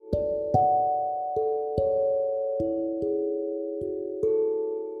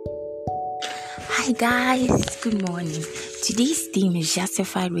Hi guys, good morning. Today's theme is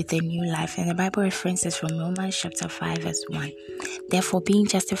justified with a new life, and the Bible references from Romans chapter 5 verse 1. Therefore, being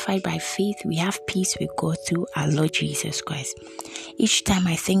justified by faith, we have peace with God through our Lord Jesus Christ. Each time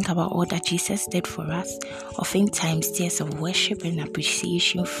I think about all that Jesus did for us, oftentimes tears of worship and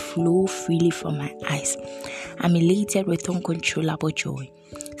appreciation flow freely from my eyes. I'm elated with uncontrollable joy.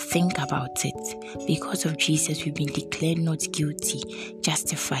 Think about it. Because of Jesus, we've been declared not guilty,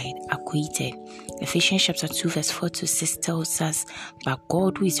 justified, acquitted. Ephesians chapter 2 verse 4 to 6 tells us, but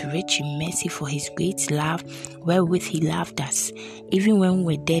God, who is rich in mercy for his great love, wherewith he loved us, even when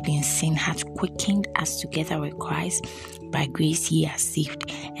we were dead in sin, hath quickened us together with Christ. By grace ye are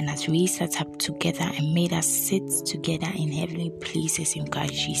saved, and has raised us up together and made us sit together in heavenly places in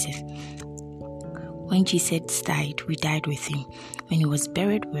Christ Jesus. When Jesus died, we died with him. When he was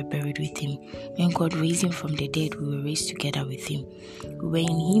buried, we were buried with him. When God raised him from the dead, we were raised together with him. We were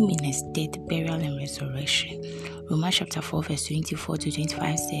in him in his death, burial, and resurrection. Romans chapter 4 verse 24 to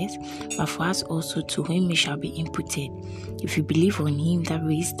 25 says, but for us also, to whom we shall be imputed, if we believe on him that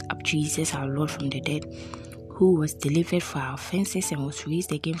raised up Jesus our Lord from the dead, who was delivered for our offenses and was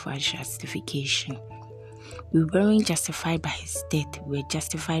raised again for our justification. We weren't justified by his death, we were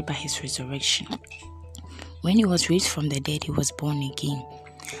justified by his resurrection. When he was raised from the dead, he was born again.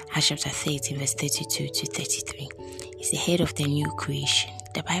 Acts chapter 13 verse 32 to 33. He's the head of the new creation.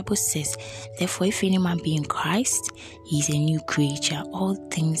 The Bible says, therefore if any man be in Christ, he is a new creature. All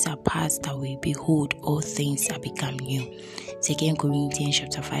things are passed away. Behold, all things are become new. 2 Corinthians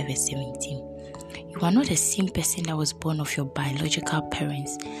chapter 5 verse 17. You are not the same person that was born of your biological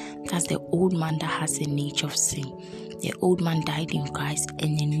parents. That's the old man that has the nature of sin. The old man died in Christ,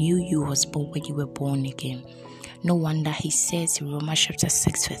 and the new you was born when you were born again. No wonder he says in Romans chapter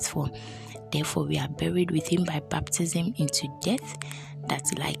 6 verse 4, therefore we are buried with him by baptism into death, that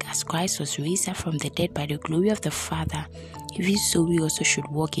like as Christ was raised up from the dead by the glory of the Father, even so we also should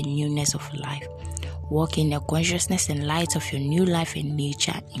walk in newness of life. Walk in the consciousness and light of your new life and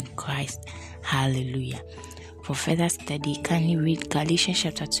nature in Christ. Hallelujah. For further study, can you read Galatians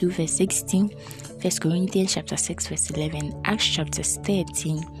chapter 2 verse 16, 1 Corinthians chapter 6 verse 11, Acts chapter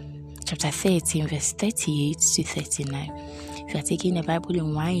 13 verse 38 to 39. If you are taking the Bible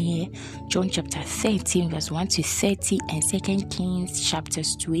in one year, John chapter 13 verse 1 to 30 and 2 Kings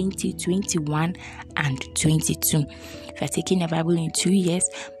chapters 20, 21 and 22. If you are taking the Bible in 2 years,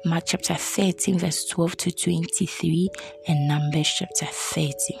 Mark chapter 13 verse 12 to 23 and Numbers chapter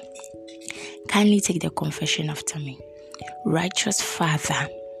 30. Kindly take the confession after me. Righteous Father,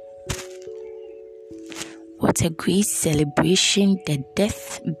 what a great celebration the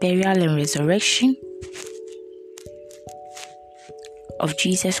death, burial, and resurrection of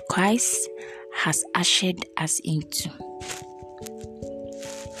Jesus Christ has ushered us into.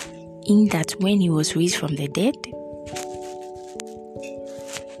 In that when he was raised from the dead,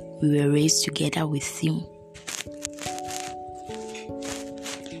 we were raised together with him,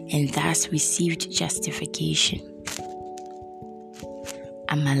 and thus received justification.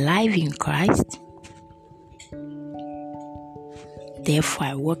 I'm alive in Christ. Therefore,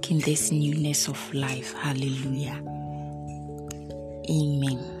 I walk in this newness of life. Hallelujah.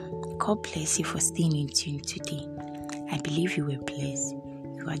 Amen. God bless you for staying in tune today. I believe you were blessed.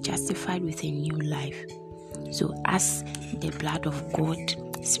 You are justified with a new life. So as the blood of God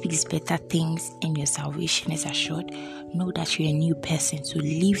speaks better things and your salvation is assured, know that you're a new person. So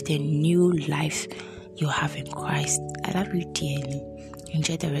live the new life you have in Christ. I love you dearly.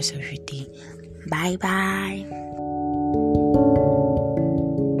 Enjoy the rest of your day. Bye bye.